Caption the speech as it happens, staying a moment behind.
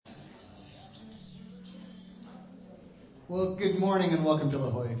Well, good morning and welcome to La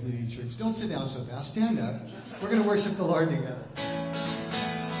Jolla Community Church. Don't sit down so fast. Stand up. We're going to worship the Lord together.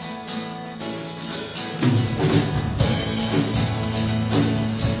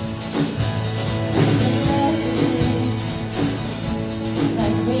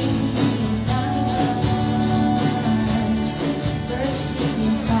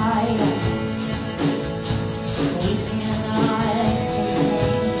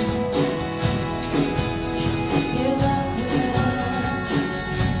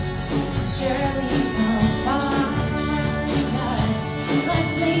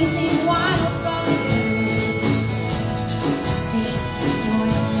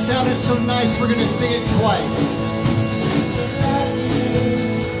 So nice, we're going to sing it twice.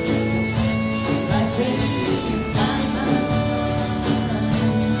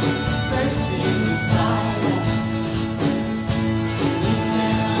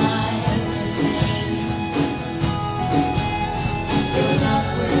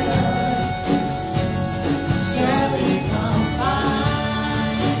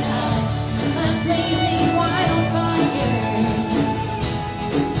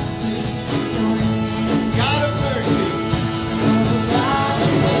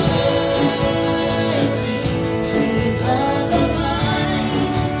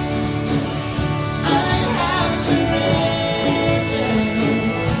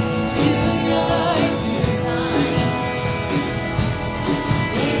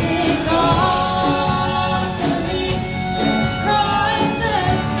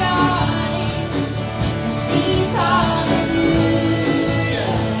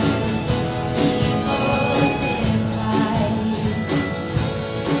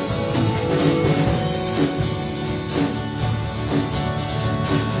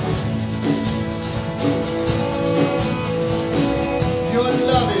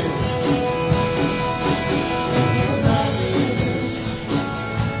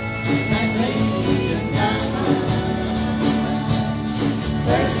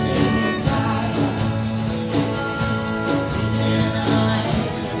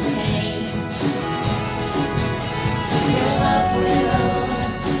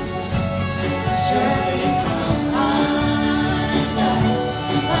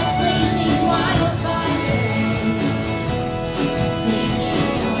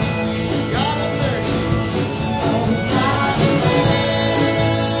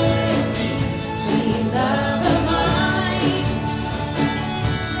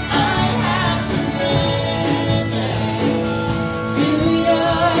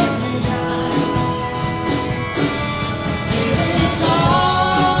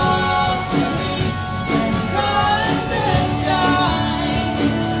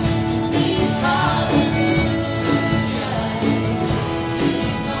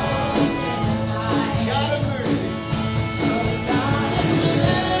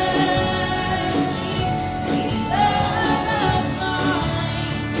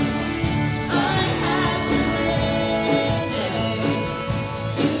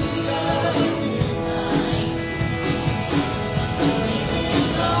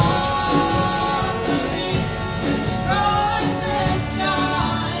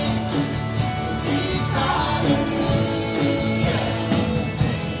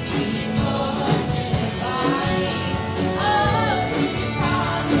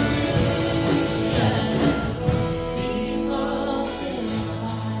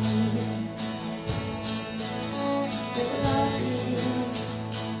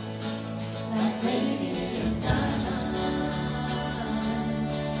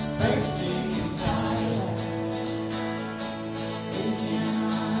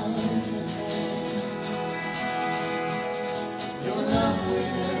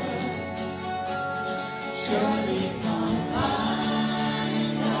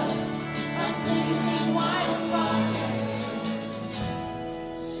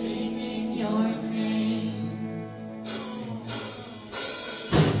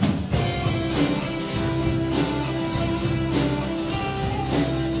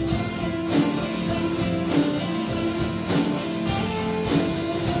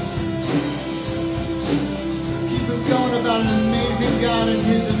 God and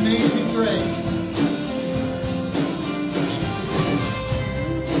His amazing grace.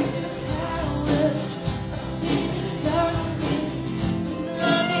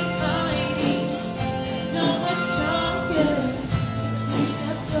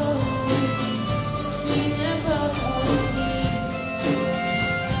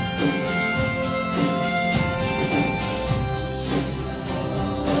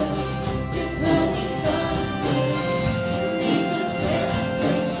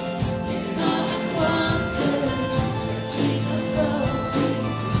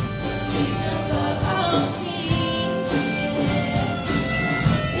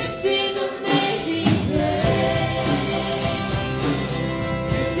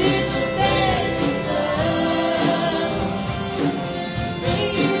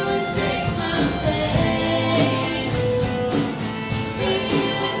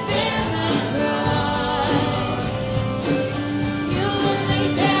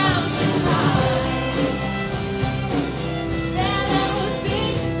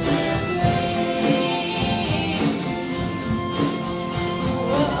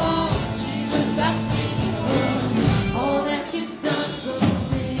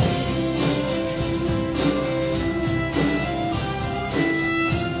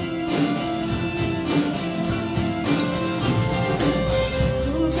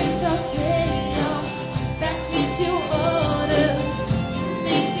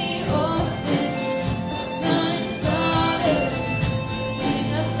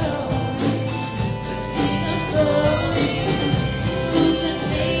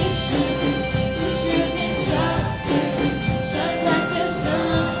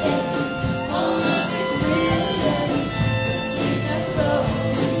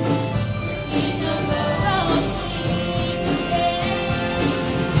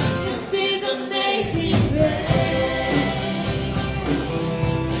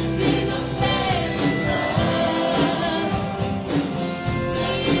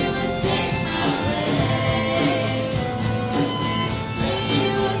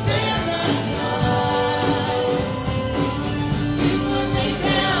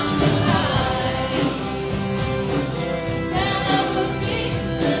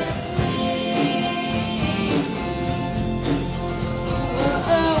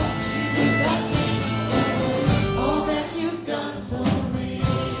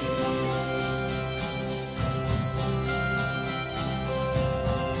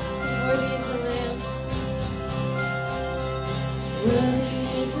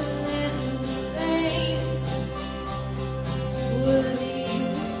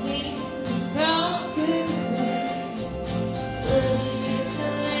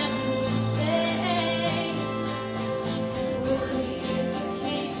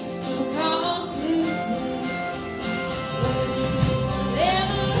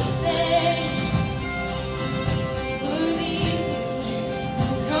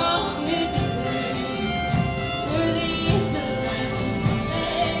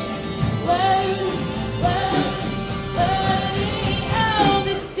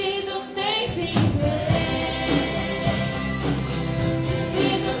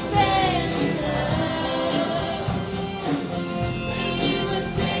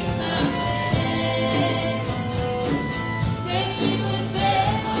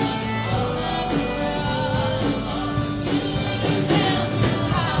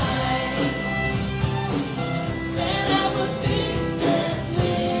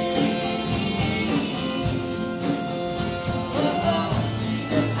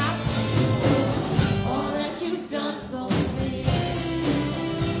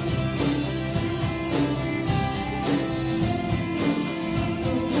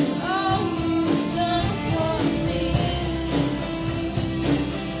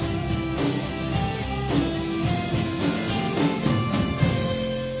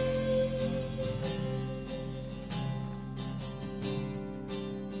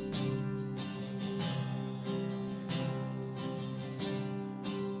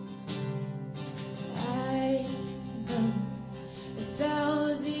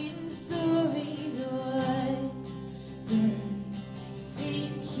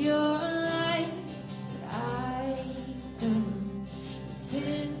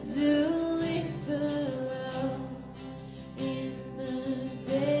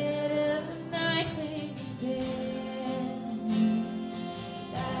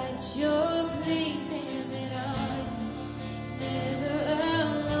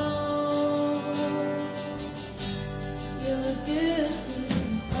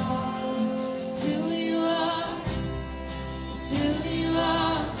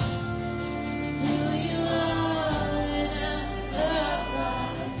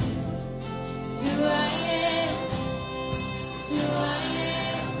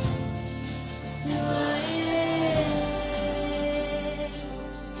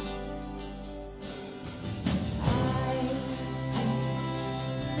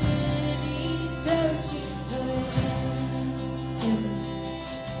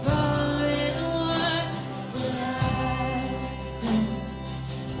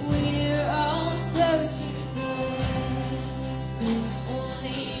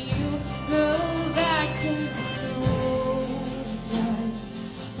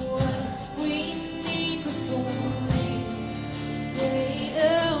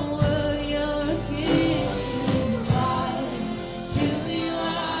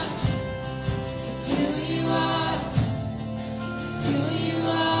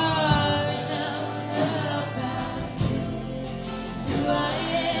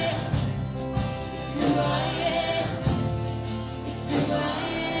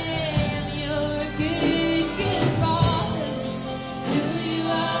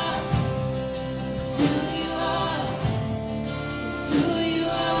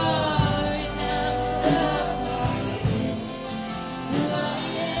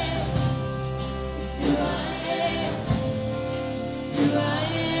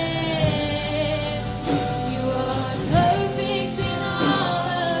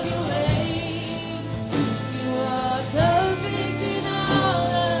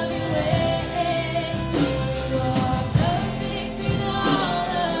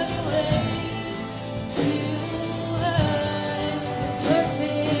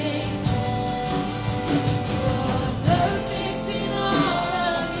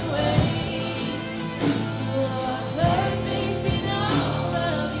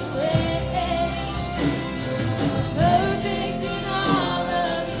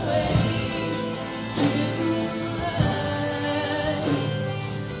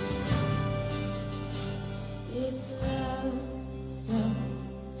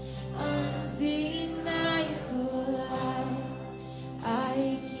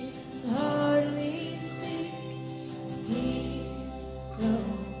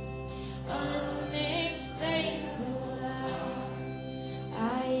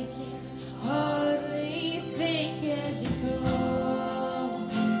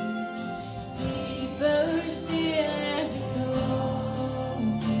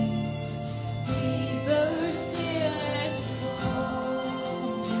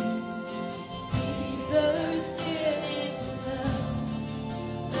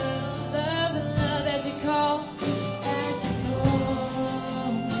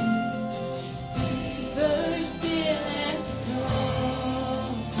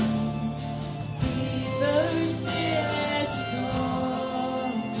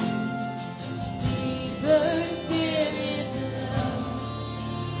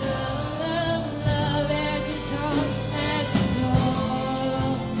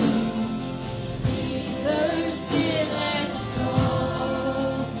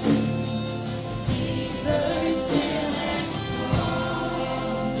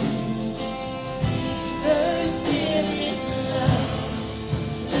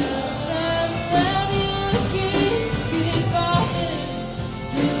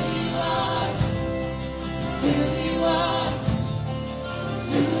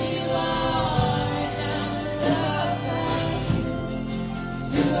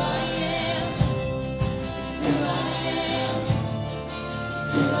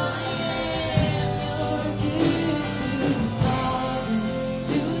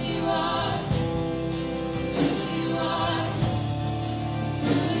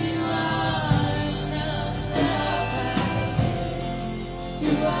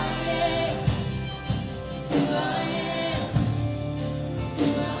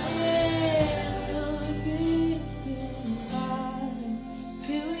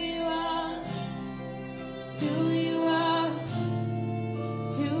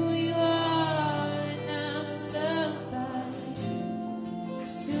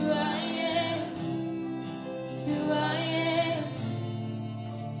 who I am. It's who I am.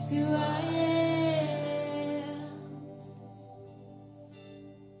 It's who I am.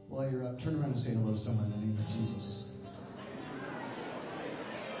 While you're up, turn around and say hello to someone in the name of Jesus.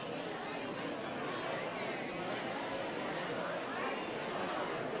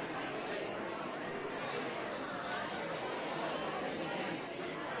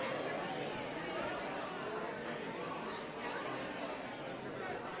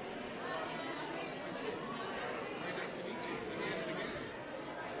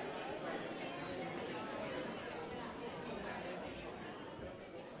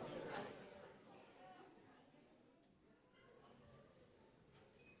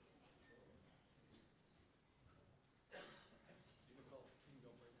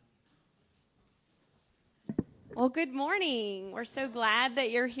 Well, good morning. We're so glad that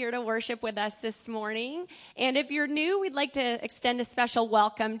you're here to worship with us this morning. And if you're new, we'd like to extend a special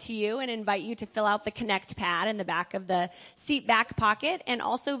welcome to you and invite you to fill out the Connect pad in the back of the seat back pocket, and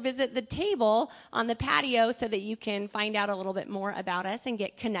also visit the table on the patio so that you can find out a little bit more about us and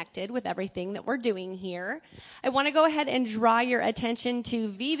get connected with everything that we're doing here. I want to go ahead and draw your attention to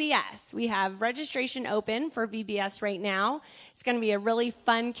VBS. We have registration open for VBS right now. It's going to be a really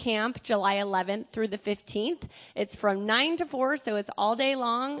fun camp, July 11th through the 15th. It's from 9 to 4, so it's all day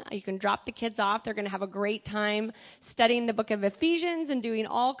long. You can drop the kids off. They're going to have a great time studying the book of Ephesians and doing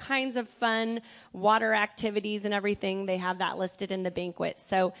all kinds of fun water activities and everything. They have that listed in the banquet,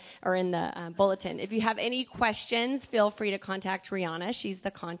 or in the bulletin. If you have any questions, feel free to contact Rihanna. She's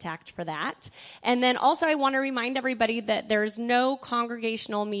the contact for that. And then also I want to remind everybody that there's no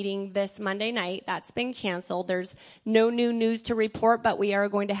congregational meeting this Monday night. That's been canceled. There's no new news to report, but we are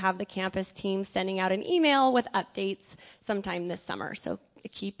going to have the campus team sending out an email with updates sometime this summer. So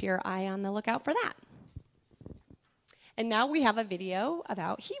keep your eye on the lookout for that. And now we have a video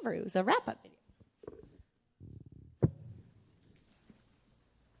about Hebrews, a wrap-up video.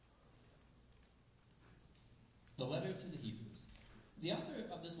 The letter to the Hebrews. The author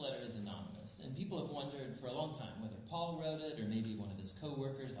of this letter is anonymous, and people have wondered for a long time whether Paul wrote it or maybe one of his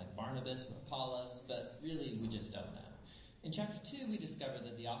co-workers like Barnabas or Apollos, but really we just don't know. In chapter 2, we discover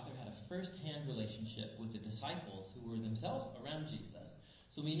that the author had a first-hand relationship with the disciples who were themselves around Jesus.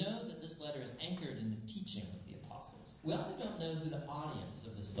 So we know that this letter is anchored in the teaching of the apostles. We also don't know who the audience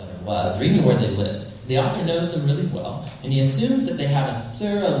of this letter was, or even where they lived. The author knows them really well, and he assumes that they have a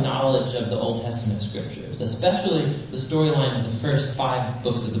thorough knowledge of the Old Testament scriptures, especially the storyline of the first 5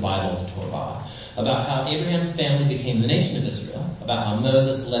 books of the Bible, the Torah, about how Abraham's family became the nation of Israel, about how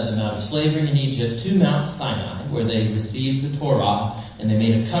Moses led them out of slavery in Egypt to Mount Sinai, where they received the Torah, and they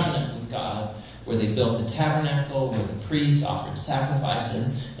made a covenant with God, where they built the tabernacle, where the priests offered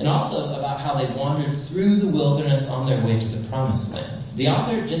sacrifices, and also about how they wandered through the wilderness on their way to the promised land. The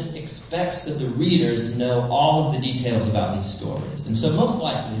author just expects that the readers know all of the details about these stories, and so most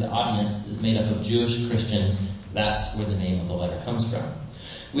likely the audience is made up of Jewish Christians. That's where the name of the letter comes from.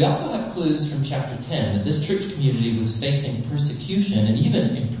 We also have clues from chapter 10 that this church community was facing persecution and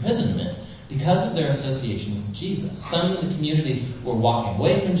even imprisonment because of their association with Jesus. Some in the community were walking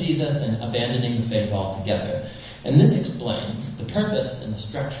away from Jesus and abandoning the faith altogether. And this explains the purpose and the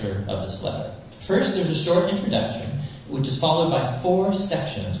structure of this letter. First, there's a short introduction, which is followed by 4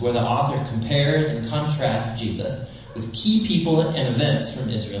 sections where the author compares and contrasts Jesus with key people and events from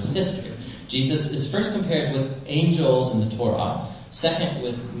Israel's history. Jesus is first compared with angels in the Torah, second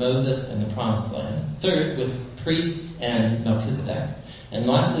with Moses and the Promised Land, third with priests and Melchizedek, and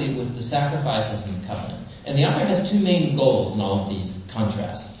lastly with the sacrifices and the covenant. And the author has 2 main goals in all of these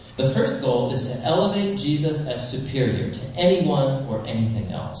contrasts. The first goal is to elevate Jesus as superior to anyone or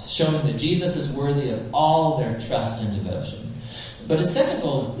anything else, showing that Jesus is worthy of all their trust and devotion. But his second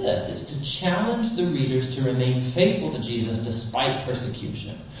goal is this, is to challenge the readers to remain faithful to Jesus despite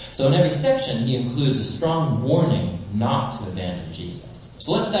persecution. So in every section, he includes a strong warning not to abandon Jesus.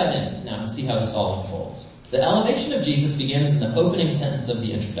 So let's dive in now and see how this all unfolds. The elevation of Jesus begins in the opening sentence of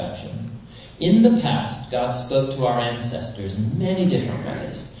the introduction. In the past, God spoke to our ancestors in many different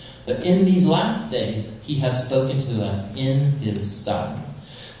ways. But in these last days, he has spoken to us in his Son.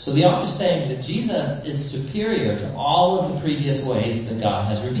 So the author is saying that Jesus is superior to all of the previous ways that God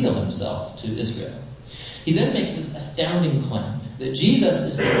has revealed himself to Israel. He then makes this astounding claim that Jesus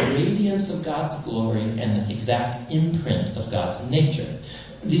is the radiance of God's glory and the exact imprint of God's nature.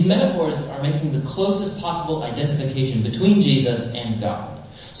 These metaphors are making the closest possible identification between Jesus and God.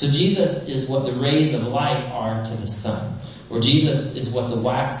 So Jesus is what the rays of light are to the sun, or Jesus is what the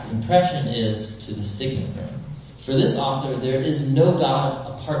wax impression is to the signet ring. For this author, there is no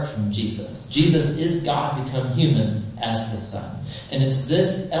God apart from Jesus. Jesus is God become human as the Son. And it's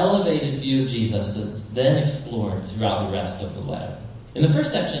this elevated view of Jesus that's then explored throughout the rest of the letter. In the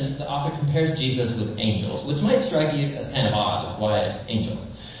first section, the author compares Jesus with angels, which might strike you as kind of odd, like why angels?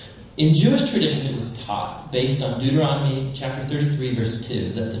 In Jewish tradition, it was taught, based on Deuteronomy chapter 33, verse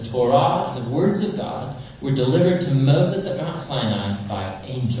 2, that the Torah and the words of God were delivered to Moses at Mount Sinai by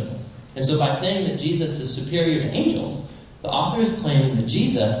angels. And so by saying that Jesus is superior to angels, the author is claiming that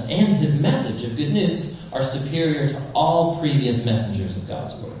Jesus and his message of good news are superior to all previous messengers of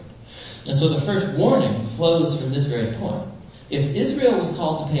God's word. And so the first warning flows from this very point. If Israel was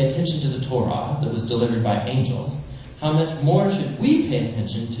called to pay attention to the Torah that was delivered by angels, how much more should we pay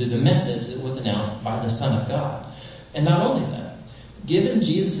attention to the message that was announced by the Son of God? And not only that, given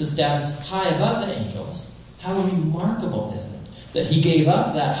Jesus' status high above the angels, how remarkable is it that he gave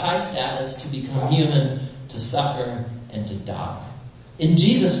up that high status to become human, to suffer, and to die? In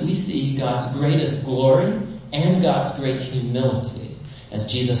Jesus, we see God's greatest glory and God's great humility,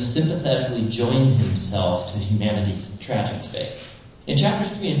 as Jesus sympathetically joined himself to humanity's tragic fate. In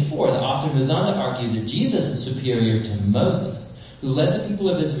chapters 3 and 4, the author moves on to argue that Jesus is superior to Moses, who led the people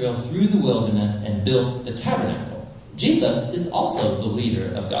of Israel through the wilderness and built the tabernacle. Jesus is also the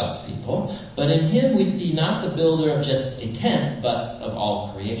leader of God's people, but in him we see not the builder of just a tent, but of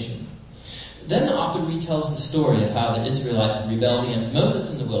all creation. Then the author retells the story of how the Israelites rebelled against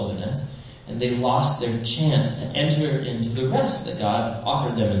Moses in the wilderness, and they lost their chance to enter into the rest that God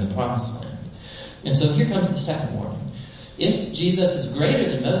offered them in the promised land. And so here comes the second warning. If Jesus is greater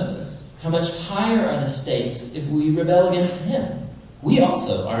than Moses, how much higher are the stakes if we rebel against him? We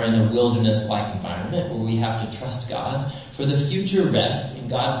also are in a wilderness-like environment where we have to trust God for the future rest in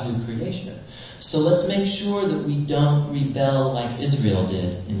God's new creation. So let's make sure that we don't rebel like Israel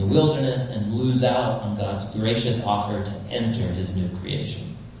did in the wilderness and lose out on God's gracious offer to enter his new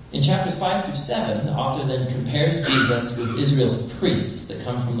creation. In chapters 5 through 7, the author then compares Jesus with Israel's priests that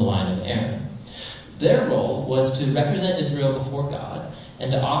come from the line of Aaron. Their role was to represent Israel before God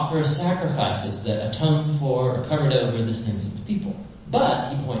and to offer sacrifices that atoned for or covered over the sins of the people.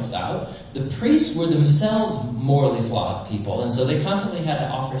 But, he points out, the priests were themselves morally flawed people, and so they constantly had to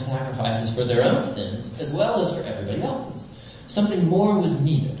offer sacrifices for their own sins as well as for everybody else's. Something more was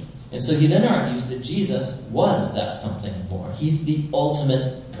needed. And so he then argues that Jesus was that something more. He's the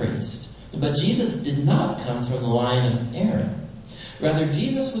ultimate priest. But Jesus did not come from the line of Aaron. Rather,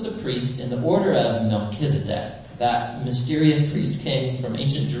 Jesus was a priest in the order of Melchizedek, that mysterious priest king from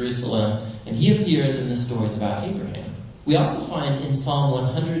ancient Jerusalem, and he appears in the stories about Abraham. We also find in Psalm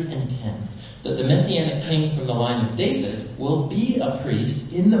 110 that the Messianic king from the line of David will be a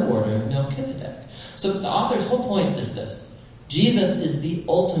priest in the order of Melchizedek. So the author's whole point is this. Jesus is the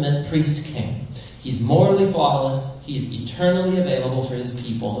ultimate priest king. He's morally flawless, he's eternally available for his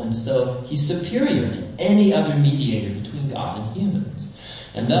people, and so he's superior to any other mediator between God and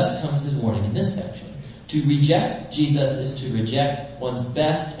humans. And thus comes his warning in this section. To reject Jesus is to reject one's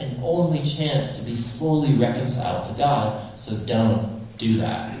best and only chance to be fully reconciled to God, so don't do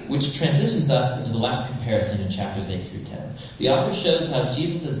that. Which transitions us into the last comparison in chapters 8 through 10. The author shows how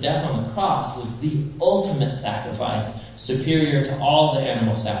Jesus' death on the cross was the ultimate sacrifice, superior to all the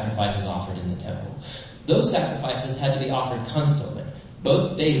animal sacrifices offered in the temple. Those sacrifices had to be offered constantly,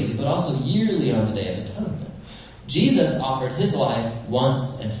 both daily, but also yearly on the Day of Atonement. Jesus offered his life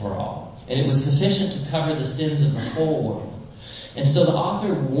once and for all, and it was sufficient to cover the sins of the whole world. And so the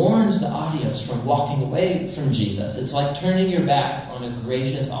author warns the audience from walking away from Jesus. It's like turning your back on a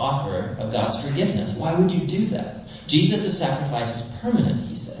gracious offer of God's forgiveness. Why would you do that? Jesus' sacrifice is permanent,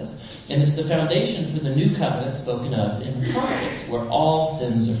 he says, and it's the foundation for the new covenant spoken of in the prophets, where all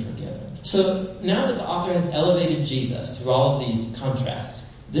sins are forgiven. So now that the author has elevated Jesus through all of these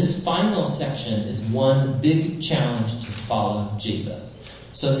contrasts, this final section is one big challenge to follow Jesus.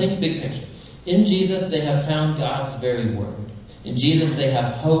 So think big picture. In Jesus, they have found God's very word. In Jesus, they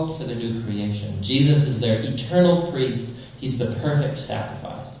have hope for the new creation. Jesus is their eternal priest. He's the perfect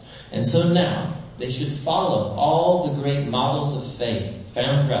sacrifice. And so now, they should follow all the great models of faith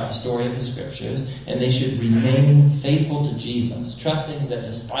found throughout the story of the Scriptures, and they should remain faithful to Jesus, trusting that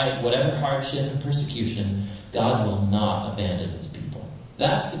despite whatever hardship and persecution, God will not abandon his people.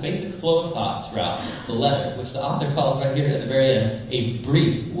 That's the basic flow of thought throughout the letter, which the author calls right here at the very end a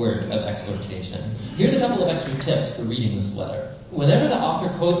brief word of exhortation. Here's a couple of extra tips for reading this letter. Whenever the author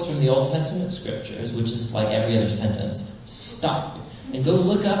quotes from the Old Testament Scriptures, which is like every other sentence, stop and go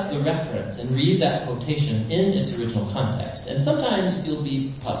look up the reference and read that quotation in its original context. And sometimes you'll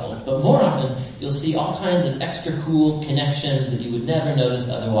be puzzled, but more often you'll see all kinds of extra cool connections that you would never notice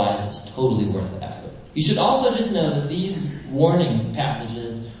otherwise. It's totally worth the effort. You should also just know that these warning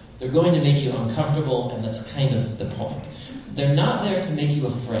passages They're going to make you uncomfortable, and that's kind of the point. They're not there to make you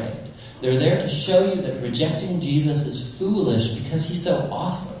afraid. They're there to show you that rejecting Jesus is foolish because he's so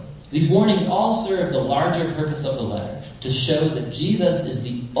awesome. These warnings all serve the larger purpose of the letter, to show that Jesus is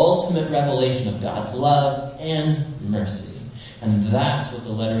the ultimate revelation of God's love and mercy. And that's what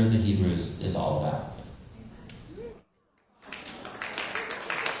the letter of the Hebrews is all about.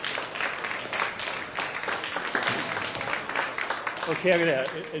 Okay, I'm going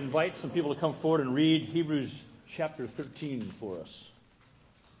to invite some people to come forward and read Hebrews chapter 13 for us.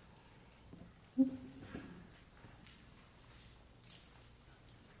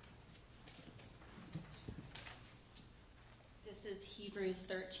 This is Hebrews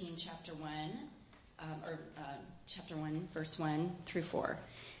 13, chapter 1, verse 1 through 4.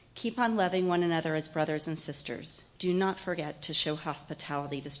 Keep on loving one another as brothers and sisters. Do not forget to show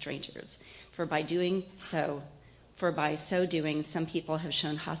hospitality to strangers, for by so doing, some people have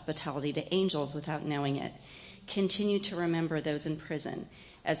shown hospitality to angels without knowing it. Continue to remember those in prison,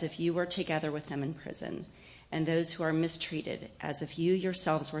 as if you were together with them in prison, and those who are mistreated, as if you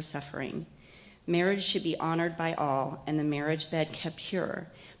yourselves were suffering. Marriage should be honored by all, and the marriage bed kept pure,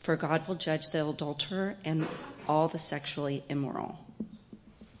 for God will judge the adulterer and all the sexually immoral.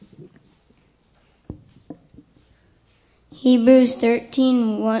 Hebrews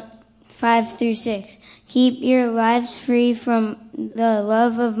 13, 5 through 6. Keep your lives free from the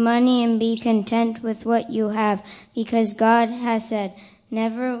love of money and be content with what you have, because God has said,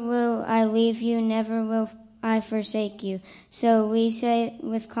 never will I leave you, never will I forsake you. So we say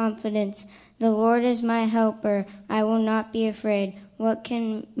with confidence, the Lord is my helper, I will not be afraid. What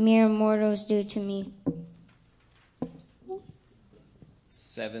can mere mortals do to me?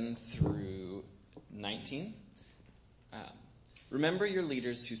 7 through 19. Remember your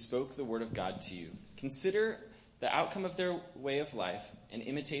leaders who spoke the word of God to you. Consider the outcome of their way of life and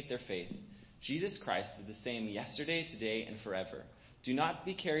imitate their faith. Jesus Christ is the same yesterday, today, and forever. Do not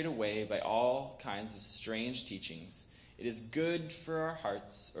be carried away by all kinds of strange teachings. It is good for our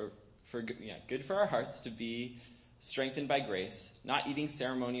hearts, good for our hearts to be strengthened by grace, not eating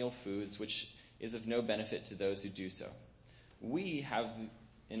ceremonial foods, which is of no benefit to those who do so. We have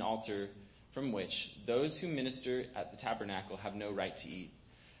an altar from which those who minister at the tabernacle have no right to eat.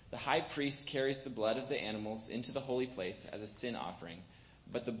 The high priest carries the blood of the animals into the holy place as a sin offering,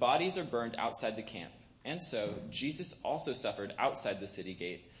 but the bodies are burned outside the camp. And so Jesus also suffered outside the city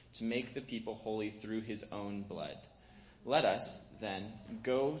gate to make the people holy through his own blood. Let us, then,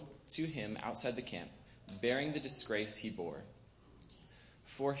 go to him outside the camp, bearing the disgrace he bore.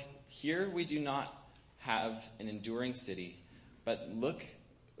 For here we do not have an enduring city, but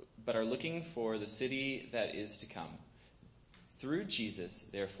are looking for the city that is to come. Through Jesus,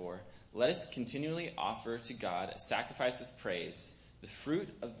 therefore, let us continually offer to God a sacrifice of praise, the fruit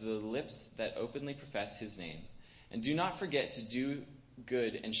of the lips that openly profess his name. And do not forget to do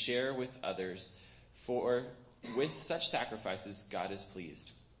good and share with others, for with such sacrifices God is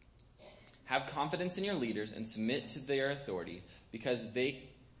pleased. Have confidence in your leaders and submit to their authority, because they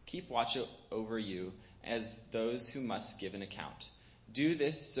keep watch over you as those who must give an account. Do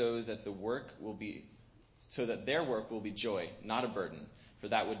this so that their work will be joy, not a burden, for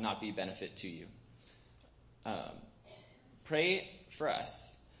that would not be benefit to you. Pray for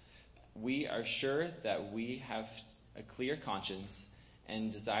us. We are sure that we have a clear conscience and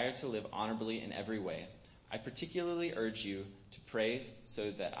desire to live honorably in every way. I particularly urge you to pray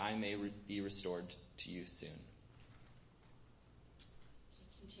so that I may be restored to you soon.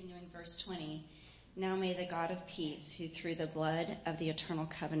 Continuing verse 20. Now may the God of peace, who through the blood of the eternal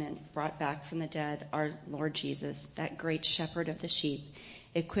covenant brought back from the dead our Lord Jesus, that great shepherd of the sheep,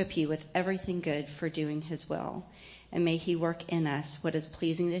 equip you with everything good for doing his will. And may he work in us what is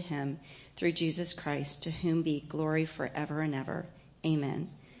pleasing to him through Jesus Christ, to whom be glory forever and ever. Amen.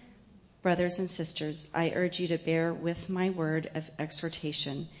 Brothers and sisters, I urge you to bear with my word of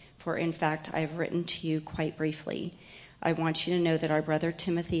exhortation, for in fact I have written to you quite briefly. I want you to know that our brother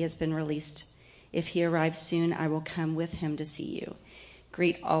Timothy has been released. If he arrives soon, I will come with him to see you.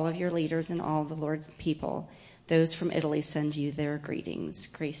 Greet all of your leaders and all the Lord's people. Those from Italy send you their greetings.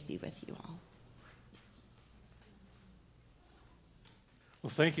 Grace be with you all.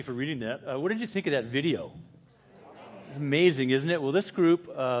 Well, thank you for reading that. What did you think of that video? It's amazing, isn't it? Well, this group,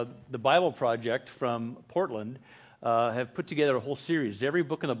 the Bible Project from Portland, have put together a whole series. Every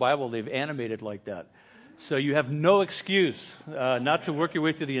book in the Bible they've animated like that. So you have no excuse not to work your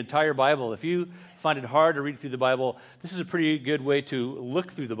way through the entire Bible. If you find it hard to read through the Bible, this is a pretty good way to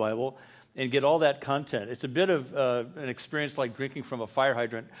look through the Bible and get all that content. It's a bit of an experience like drinking from a fire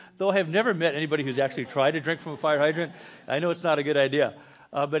hydrant, though I have never met anybody who's actually tried to drink from a fire hydrant. I know it's not a good idea.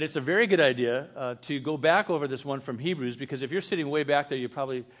 But it's a very good idea to go back over this one from Hebrews, because if you're sitting way back there, you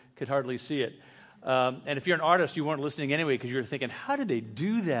probably could hardly see it. And if you're an artist, you weren't listening anyway because you were thinking, how did they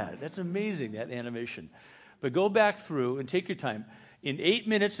do that? That's amazing, that animation. But go back through and take your time. In 8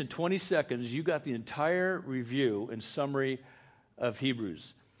 minutes and 20 seconds, you got the entire review and summary of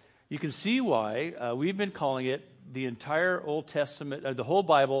Hebrews. You can see why we've been calling it the entire Old Testament, the whole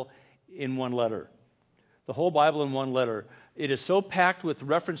Bible in one letter. The whole Bible in one letter. It is so packed with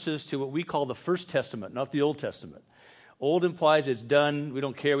references to what we call the First Testament, not the Old Testament. Old implies it's done, we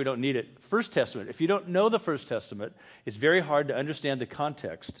don't care, we don't need it. First Testament, if you don't know the First Testament, it's very hard to understand the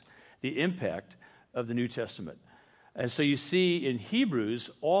context, the impact of the New Testament. And so you see in Hebrews,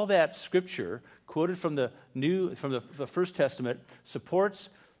 all that scripture quoted from the First Testament supports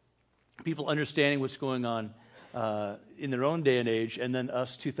people understanding what's going on in their own day and age, and then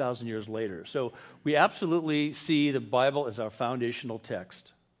us 2,000 years later. So we absolutely see the Bible as our foundational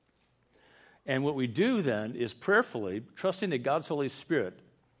text. And what we do then is prayerfully, trusting that God's Holy Spirit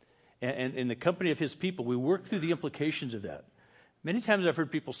and in the company of His people, we work through the implications of that. Many times I've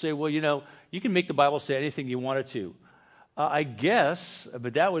heard people say, well, you can make the Bible say anything you want it to. I guess,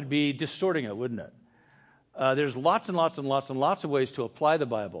 but that would be distorting it, wouldn't it? There's lots and lots and lots and lots of ways to apply the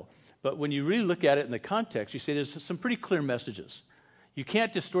Bible. But when you really look at it in the context, you say there's some pretty clear messages. You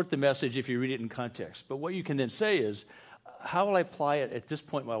can't distort the message if you read it in context. But what you can then say is, how will I apply it at this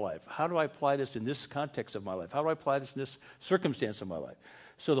point in my life? How do I apply this in this context of my life? How do I apply this in this circumstance of my life?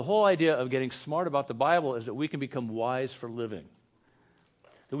 So the whole idea of getting smart about the Bible is that we can become wise for living,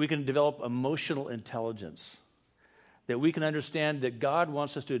 that we can develop emotional intelligence, that we can understand that God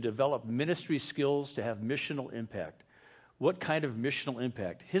wants us to develop ministry skills to have missional impact. What kind of missional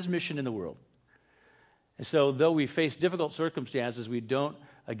impact? His mission in the world. And so though we face difficult circumstances, we don't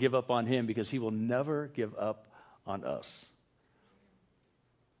give up on Him, because He will never give up on us.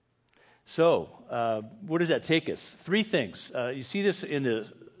 So, where does that take us? 3 things. You see this in the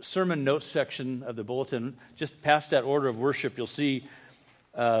sermon notes section of the bulletin. Just past that order of worship, you'll see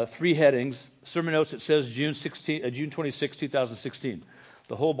 3 headings. Sermon notes, it says June 26, 2016.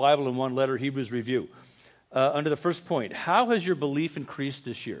 The whole Bible in one letter, Hebrews Review. Under the first point, how has your belief increased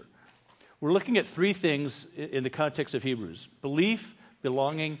this year? We're looking at 3 things in the context of Hebrews: belief,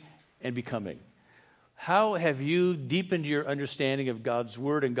 belonging, and becoming. How have you deepened your understanding of God's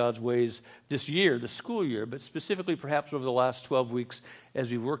Word and God's ways this year, the school year, but specifically perhaps over the last 12 weeks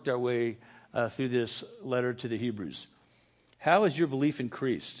as we've worked our way through this letter to the Hebrews? How has your belief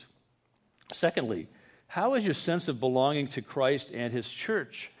increased? Secondly, how has your sense of belonging to Christ and His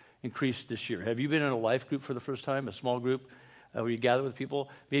church increased this year? Have you been in a life group for the first time, a small group where you gather with people?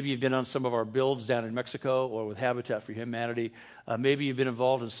 Maybe you've been on some of our builds down in Mexico or with Habitat for Humanity. Maybe you've been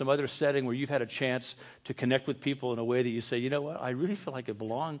involved in some other setting where you've had a chance to connect with people in a way that you say, you know what, I really feel like I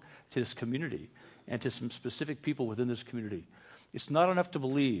belong to this community and to some specific people within this community. It's not enough to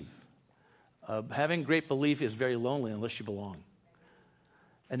believe. Having great belief is very lonely unless you belong.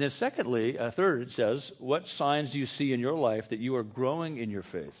 And then secondly, third, it says, what signs do you see in your life that you are growing in your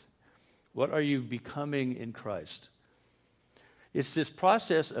faith? What are you becoming in Christ? It's this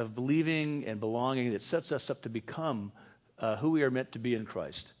process of believing and belonging that sets us up to become who we are meant to be in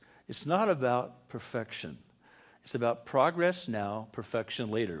Christ. It's not about perfection. It's about progress now,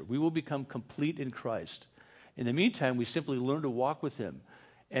 perfection later. We will become complete in Christ. In the meantime, we simply learn to walk with Him.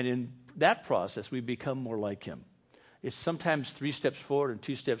 And in that process, we become more like Him. It's sometimes 3 steps forward and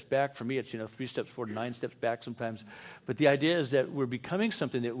 2 steps back. For me, it's 3 steps forward and 9 steps back sometimes. But the idea is that we're becoming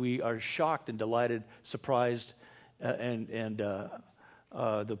something that we are shocked and delighted, surprised, and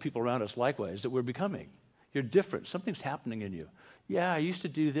the people around us likewise, that we're becoming. You're different. Something's happening in you. Yeah, I used to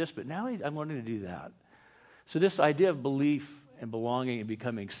do this, but now I'm learning to do that. So this idea of belief and belonging and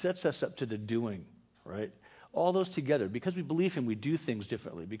becoming sets us up to the doing, right? All those together. Because we believe Him, we do things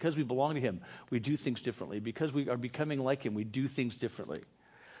differently. Because we belong to Him, we do things differently. Because we are becoming like Him, we do things differently.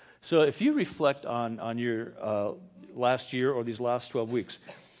 So if you reflect on your last year or these last 12 weeks,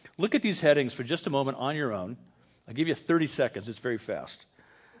 look at these headings for just a moment on your own. I'll give you 30 seconds. It's very fast.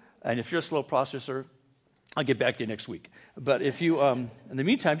 And if you're a slow processor, I'll get back to you next week. But if you, in the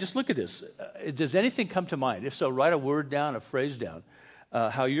meantime, just look at this. Does anything come to mind? If so, write a word down, a phrase down,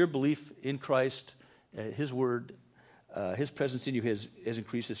 how your belief in Christ, His Word, His presence in you has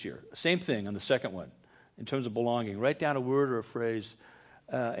increased this year. Same thing on the second one, in terms of belonging. Write down a word or a phrase.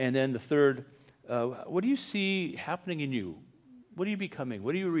 And then the third, what do you see happening in you? What are you becoming?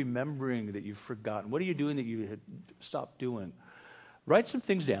 What are you remembering that you've forgotten? What are you doing that you had stopped doing? Write some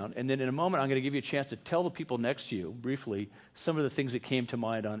things down, and then in a moment I'm going to give you a chance to tell the people next to you, briefly, some of the things that came to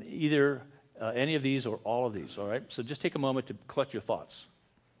mind on either any of these or all of these, all right? So just take a moment to collect your thoughts.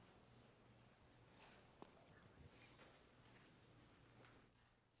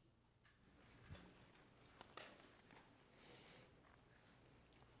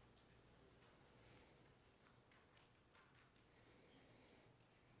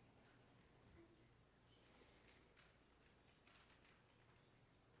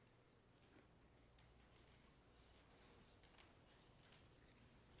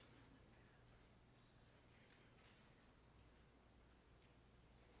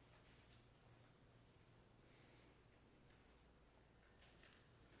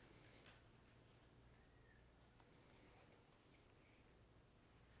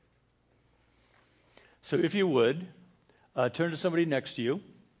 So if you would, turn to somebody next to you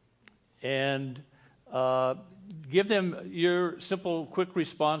and give them your simple, quick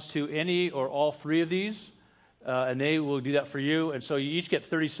response to any or all three of these, and they will do that for you. And so you each get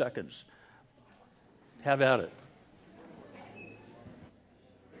 30 seconds. Have at it.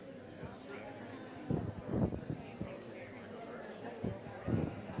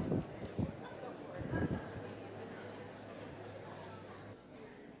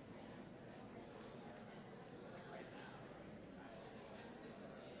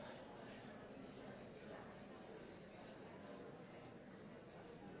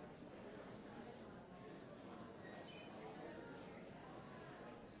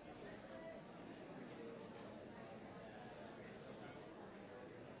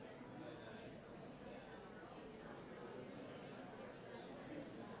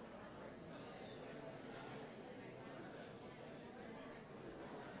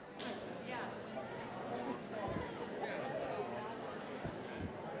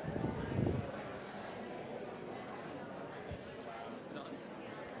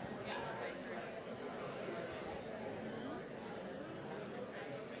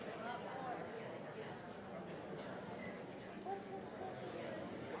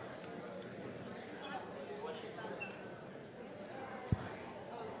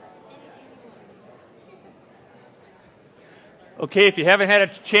 Okay, if you haven't had a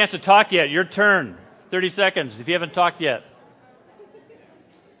chance to talk yet, your turn. 30 seconds if you haven't talked yet.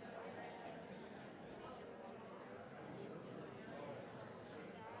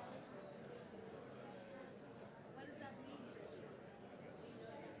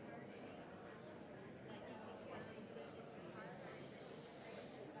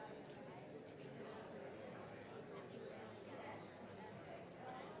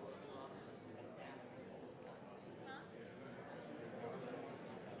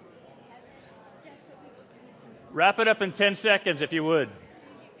 Wrap it up in 10 seconds if you would.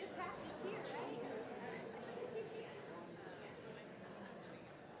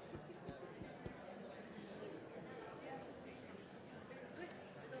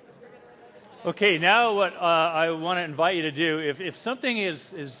 Okay, now what I want to invite you to do, if something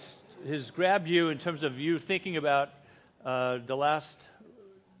has grabbed you in terms of you thinking about the last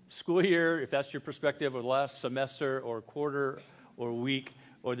school year, if that's your perspective, or the last semester or quarter or week,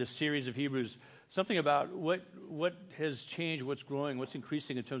 or the series of Hebrews, something about what has changed, what's growing, what's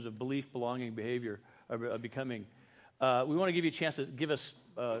increasing in terms of belief, belonging, behavior, or becoming. We want to give you a chance to give us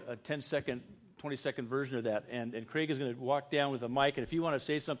a 10-second, 20-second version of that. And Craig is going to walk down with a mic, and if you want to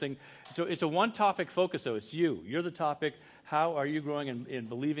say something, so it's a one-topic focus, though. It's you. You're the topic. How are you growing in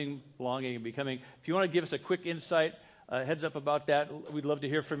believing, belonging, and becoming? If you want to give us a quick insight, heads up about that, we'd love to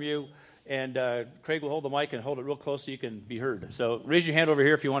hear from you. And Craig will hold the mic and hold it real close so you can be heard. So raise your hand over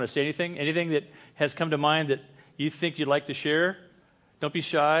here if you want to say anything. Anything that has come to mind that you think you'd like to share. Don't be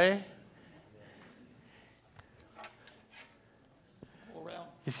shy.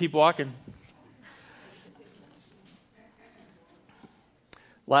 Just keep walking.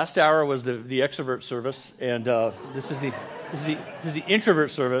 Last hour was the extrovert service, and this is the introvert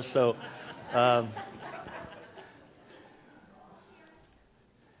service. So.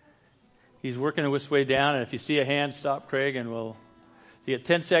 He's working his way down, and if you see a hand, stop Craig, and we'll get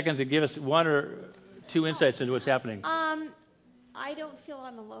 10 seconds to give us one or two insights into what's happening. I don't feel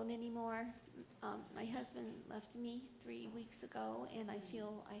I'm alone anymore. My husband left me 3 weeks ago, and I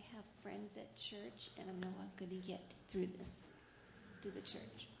feel I have friends at church, and I know I'm going to get through this to the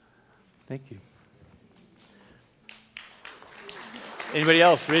church. Thank you. Anybody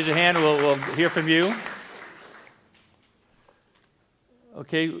else? Raise your hand. We'll hear from you.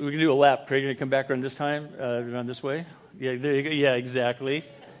 Okay, we're going to do a lap. Craig, you're going to come back around this time, around this way? Yeah, there you go. Yeah, exactly.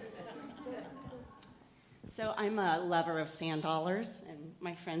 So I'm a lover of sand dollars, and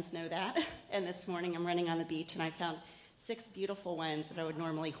my friends know that. And this morning I'm running on the beach, and I found 6 beautiful ones that I would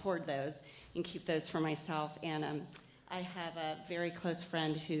normally hoard those and keep those for myself. And I have a very close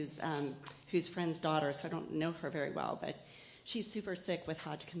friend whose friend's daughter, so I don't know her very well, but she's super sick with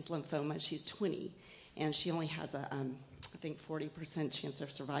Hodgkin's lymphoma. She's 20, and she only has a I think 40% chance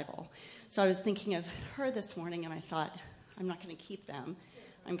of survival. So I was thinking of her this morning, and I thought, I'm not going to keep them.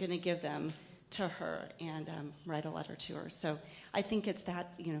 I'm going to give them to her and write a letter to her. So I think it's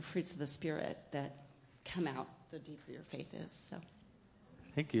that, fruits of the Spirit that come out the deeper your faith is. So,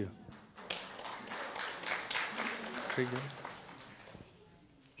 thank you.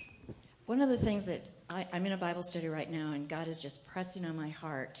 One of the things that I'm in a Bible study right now, and God is just pressing on my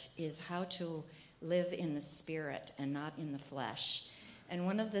heart, is how to live in the Spirit and not in the flesh. And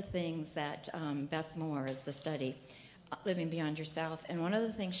one of the things that Beth Moore is the study, Living Beyond Yourself. And one of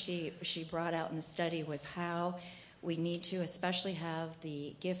the things she brought out in the study was how we need to especially have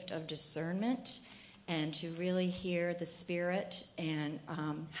the gift of discernment and to really hear the Spirit, and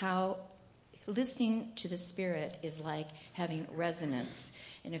how listening to the Spirit is like having resonance.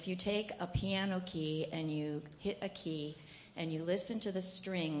 And if you take a piano key and you hit a key and you listen to the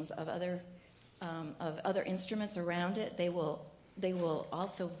strings of other instruments around it, they will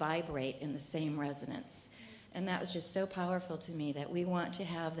also vibrate in the same resonance. And that was just so powerful to me, that we want to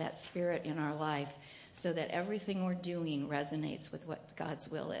have that Spirit in our life so that everything we're doing resonates with what God's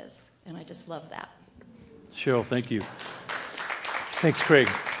will is. And I just love that. Cheryl, thank you. Thanks, Craig.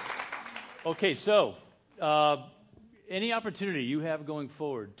 Okay, so any opportunity you have going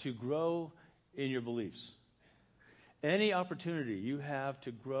forward to grow in your beliefs, any opportunity you have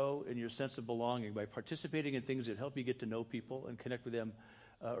to grow in your sense of belonging by participating in things that help you get to know people and connect with them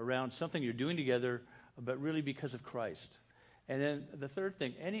around something you're doing together, but really because of Christ. And then the third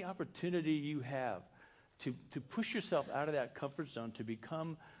thing, any opportunity you have to push yourself out of that comfort zone to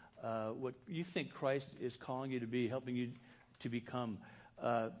become what you think Christ is calling you to be, helping you to become.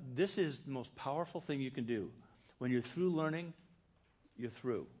 This is the most powerful thing you can do. When you're through learning, you're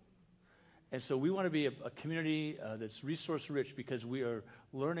through. And so we want to be a community that's resource-rich because we are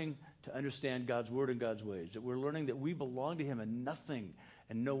learning to understand God's word and God's ways, that we're learning that we belong to him and nothing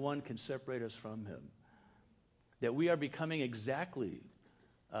and no one can separate us from him, that we are becoming exactly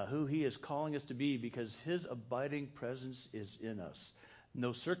who he is calling us to be because his abiding presence is in us.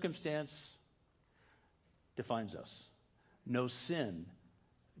 No circumstance defines us. No sin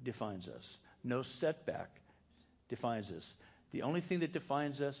defines us. No setback defines us. The only thing that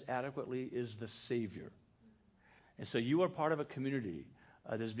defines us adequately is the Savior. And so you are part of a community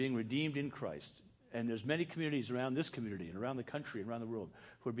that's being redeemed in Christ. And there's many communities around this community and around the country and around the world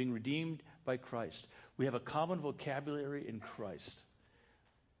who are being redeemed by Christ. We have a common vocabulary in Christ.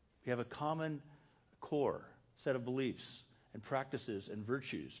 We have a common core set of beliefs and practices and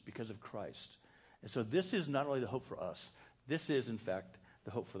virtues because of Christ. And so this is not only the hope for us, this is, in fact,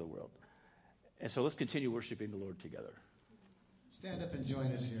 the hope for the world. And so let's continue worshiping the Lord together. Stand up and join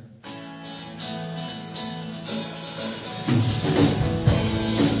us here.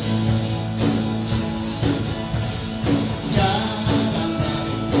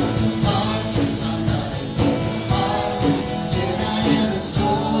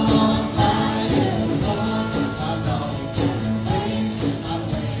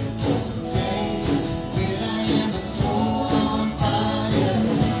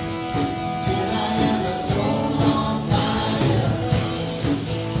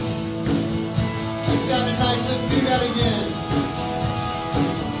 Sounded nice. Let's do that again.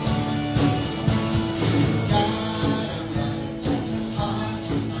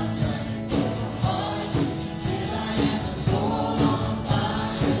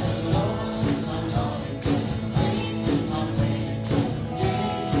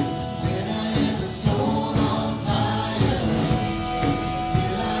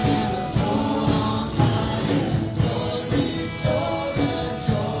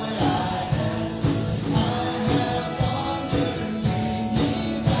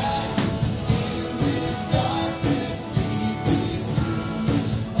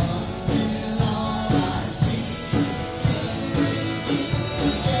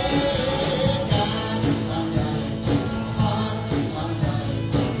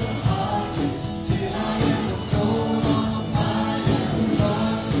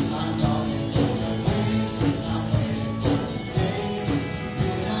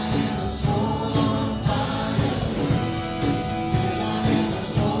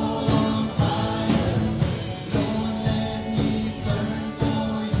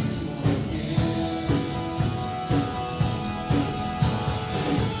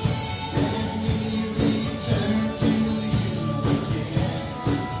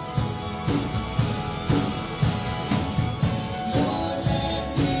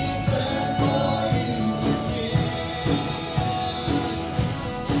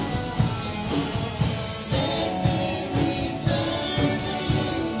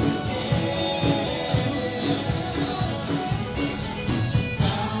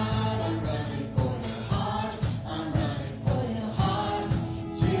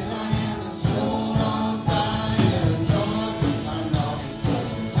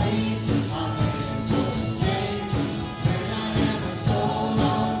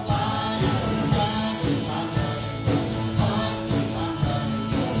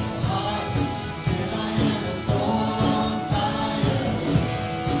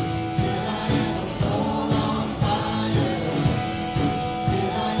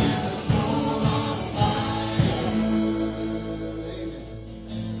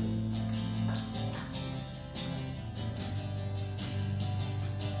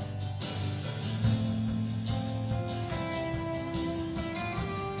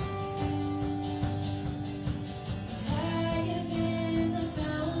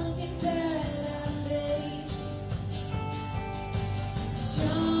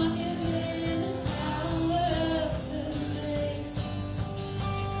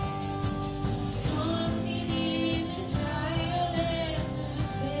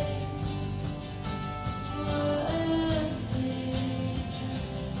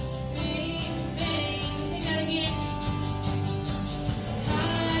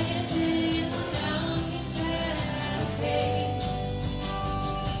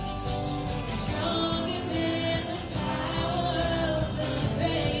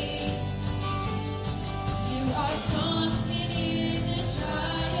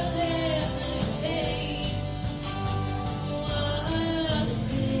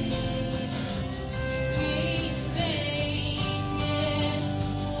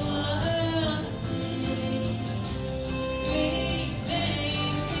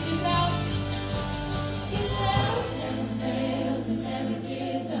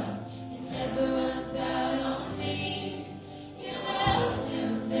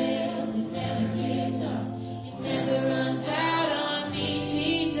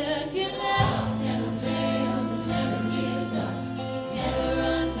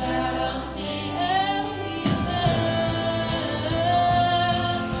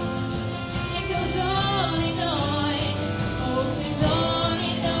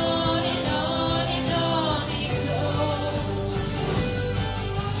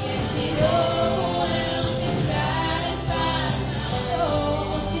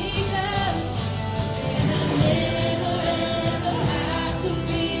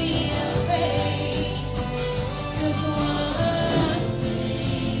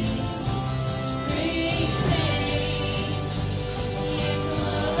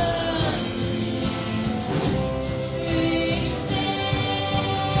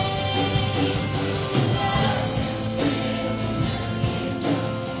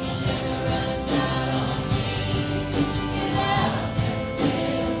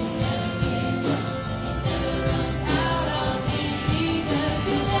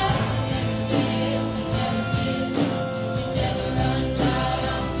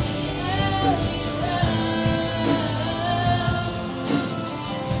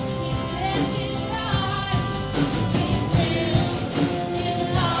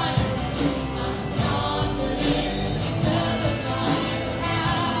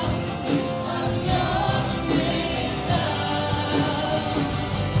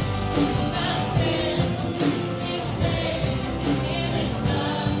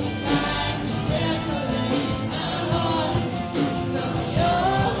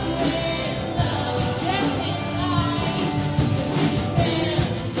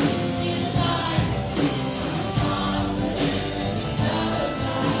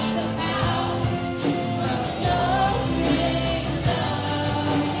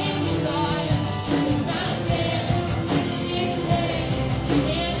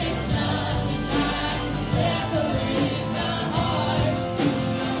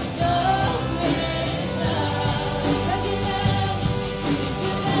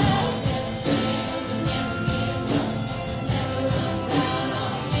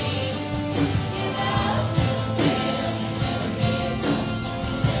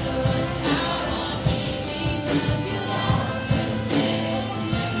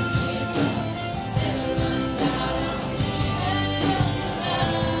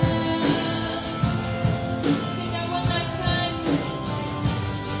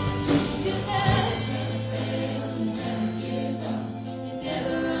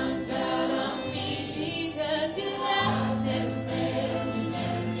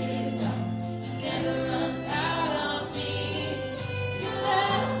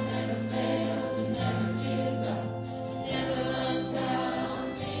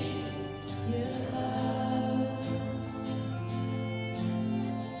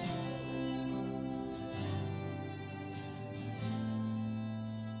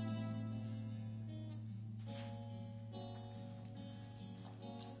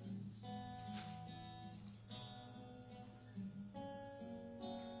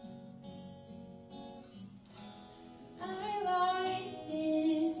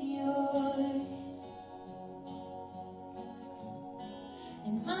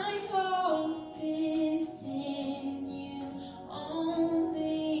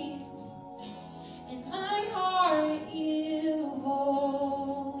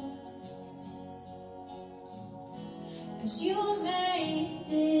 'cause you make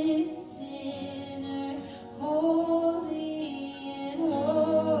this sinner holy and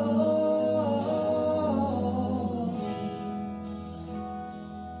holy.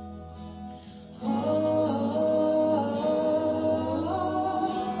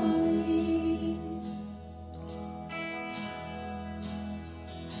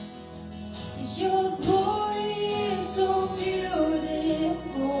 Your glory is so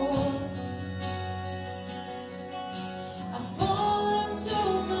beautiful. I fall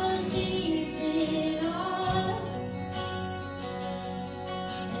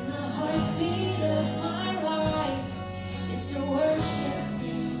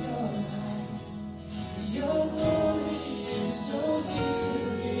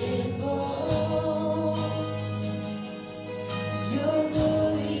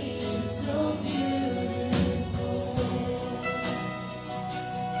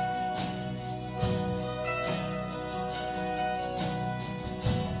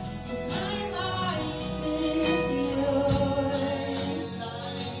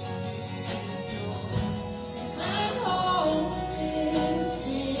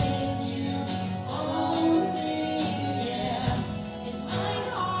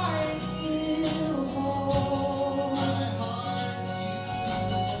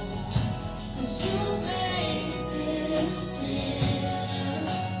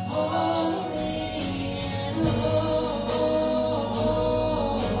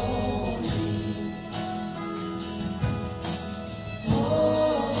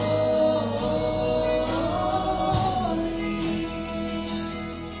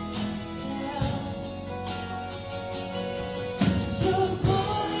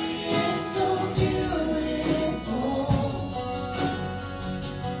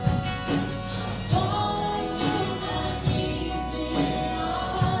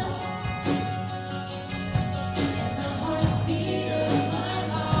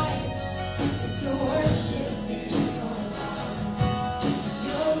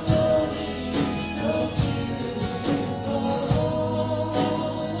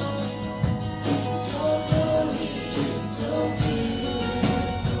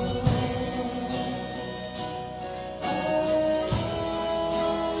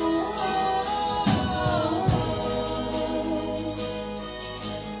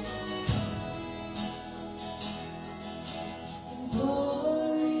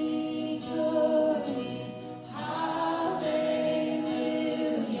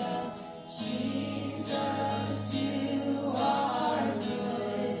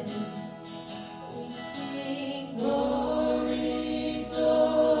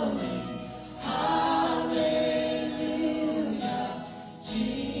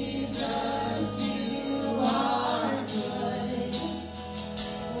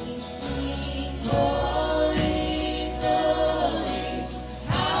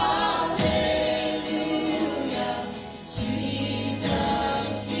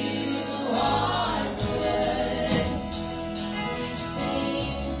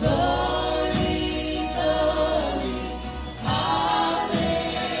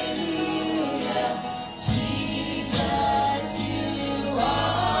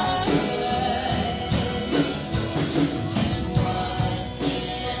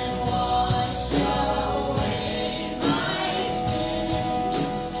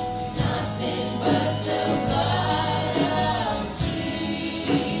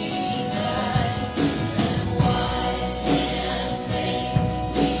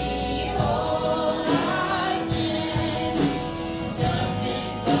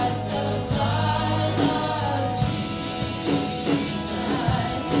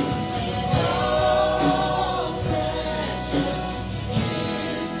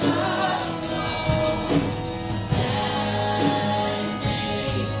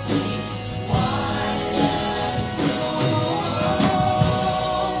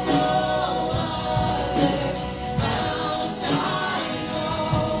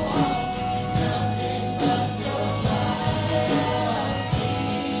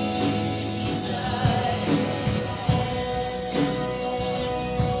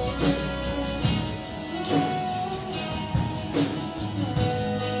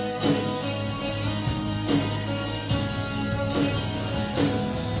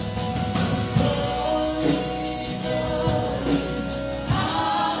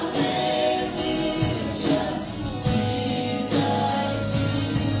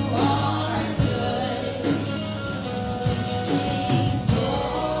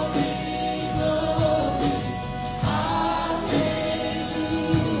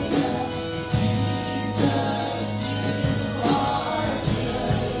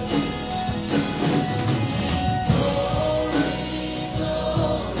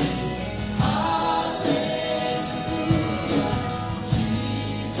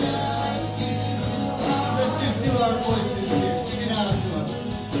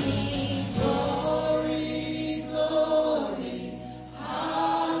sing glory, glory,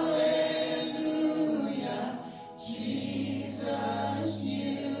 hallelujah. Jesus,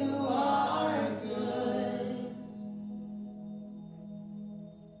 you are good.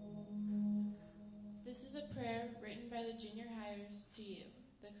 This is a prayer written by the junior hires to you,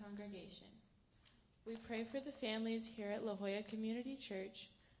 the congregation. We pray for the families here at La Jolla Community Church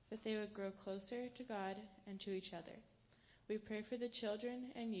that they would grow closer to God and to each other. We pray for the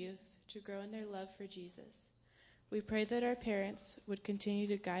children and youth to grow in their love for Jesus. We pray that our parents would continue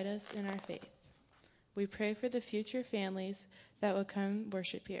to guide us in our faith. We pray for the future families that will come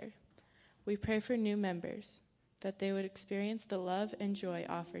worship here. We pray for new members, that they would experience the love and joy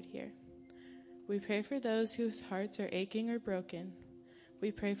offered here. We pray for those whose hearts are aching or broken.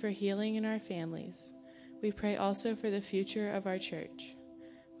 We pray for healing in our families. We pray also for the future of our church.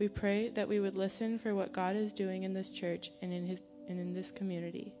 We pray that we would listen for what God is doing in this church and in this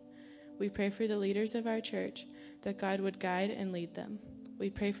community. We pray for the leaders of our church, that God would guide and lead them. We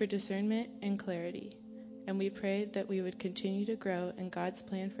pray for discernment and clarity. And we pray that we would continue to grow in God's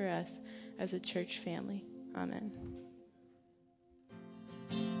plan for us as a church family. Amen.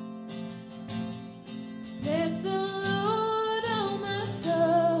 Bless the Lord, oh my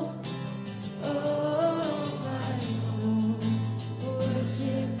soul, oh my soul,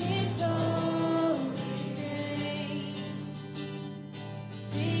 worship His holy name.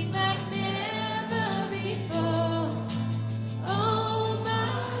 Sing like never before, oh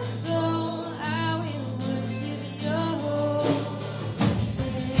my soul, I will worship Your holy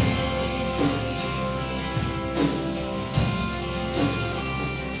name.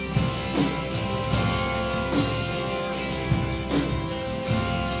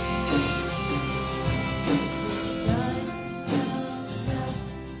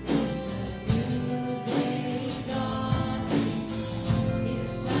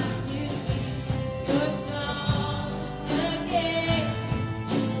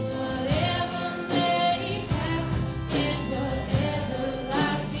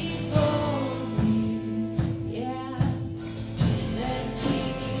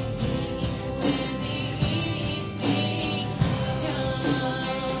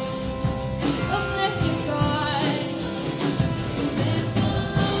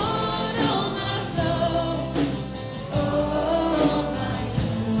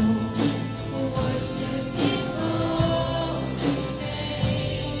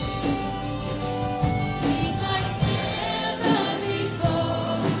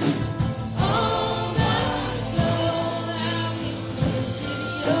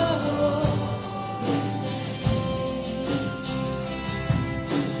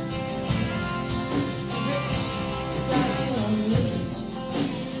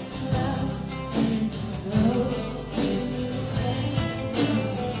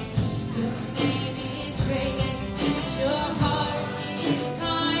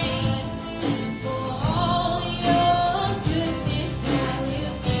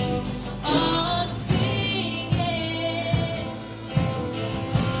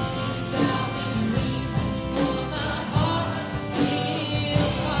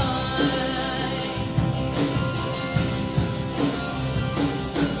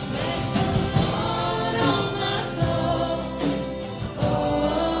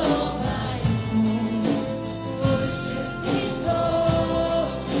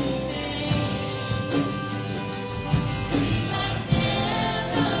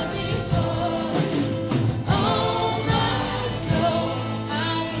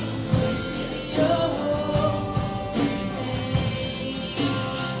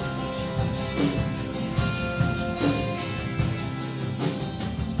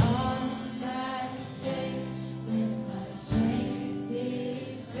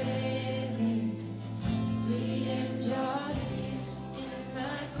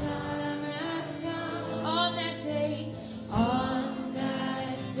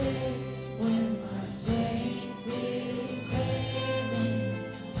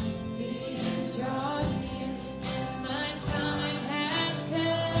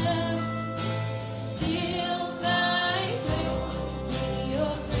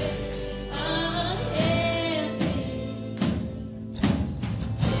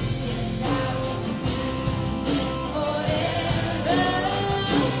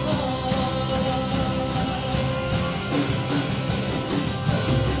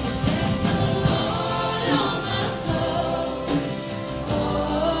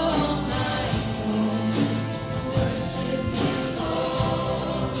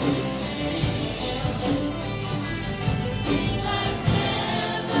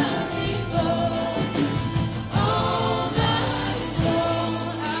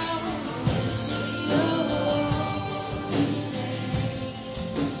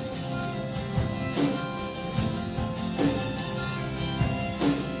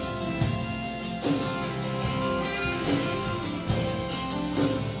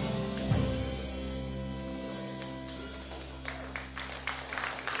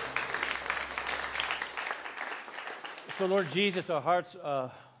 So, Lord Jesus, our hearts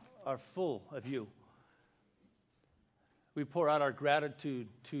are full of you. We pour out our gratitude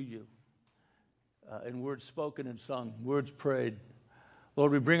to you in words spoken and sung, words prayed.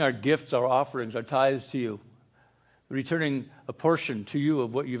 Lord, we bring our gifts, our offerings, our tithes to you, returning a portion to you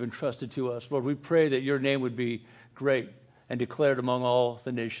of what you've entrusted to us. Lord, we pray that your name would be great and declared among all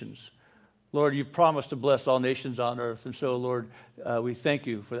the nations. Lord, you've promised to bless all nations on earth, and so, Lord, we thank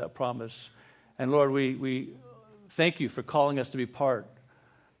you for that promise. And Lord, we thank you for calling us to be part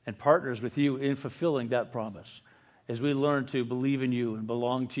and partners with you in fulfilling that promise as we learn to believe in you and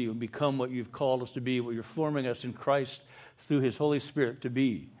belong to you and become what you've called us to be, what you're forming us in Christ through his Holy Spirit to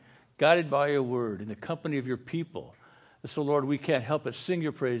be, guided by your word in the company of your people. And so, Lord, we can't help but sing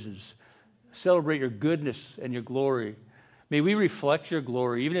your praises, celebrate your goodness and your glory. May we reflect your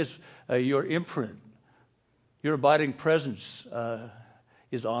glory, even as your imprint, your abiding presence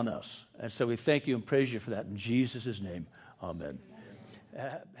is on us. And so we thank you and praise you for that. In Jesus' name, amen.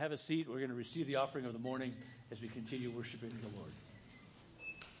 Have a seat. We're going to receive the offering of the morning as we continue worshiping the Lord.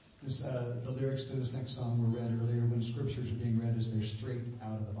 The lyrics to this next song were read earlier when scriptures are being read as they're straight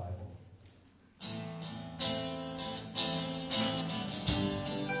out of the Bible.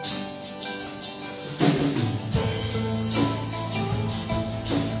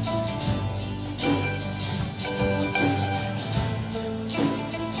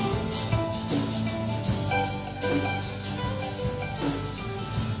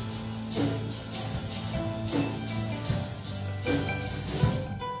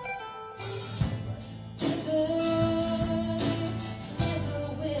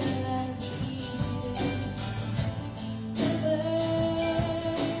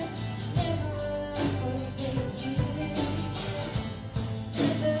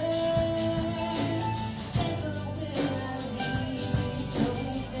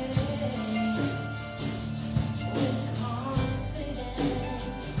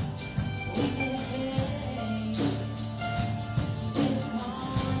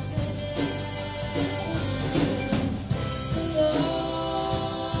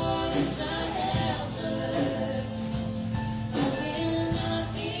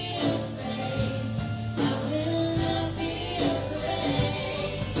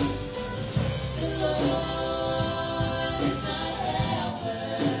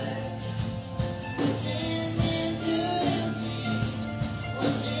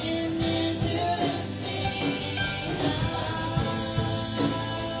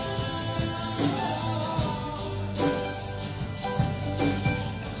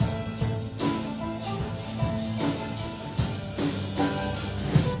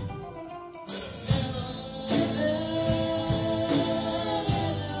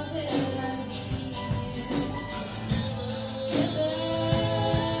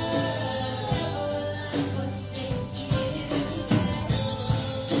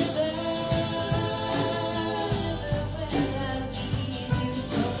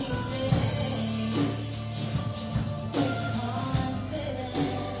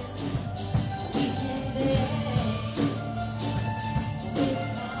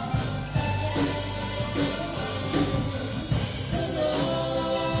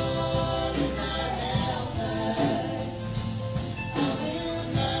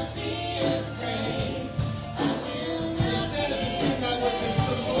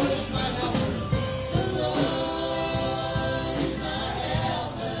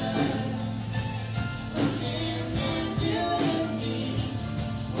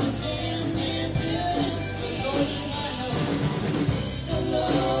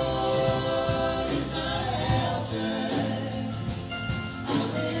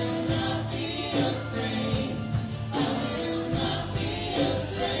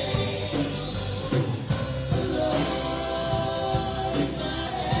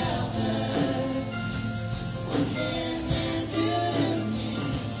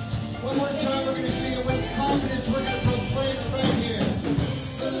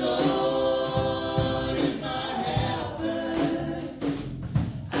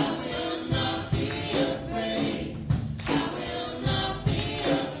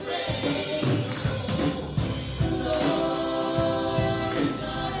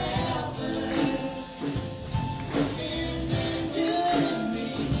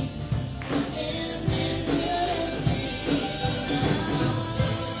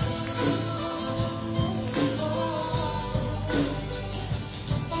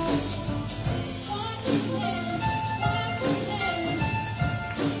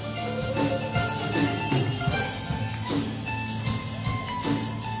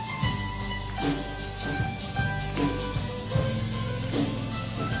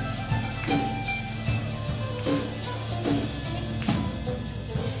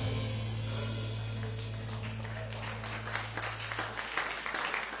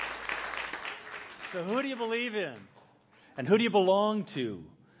 So who do you believe in? And who do you belong to?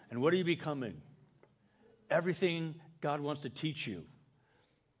 And what are you becoming? Everything God wants to teach you.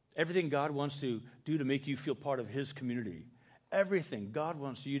 Everything God wants to do to make you feel part of his community. Everything God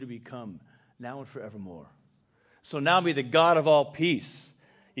wants you to become now and forevermore. So now may the God of all peace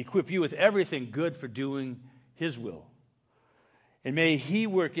equip you with everything good for doing his will. And may he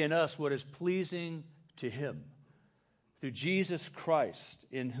work in us what is pleasing to him. Through Jesus Christ,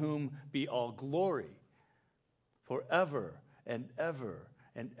 in whom be all glory forever and ever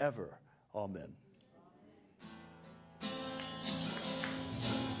and ever. Amen.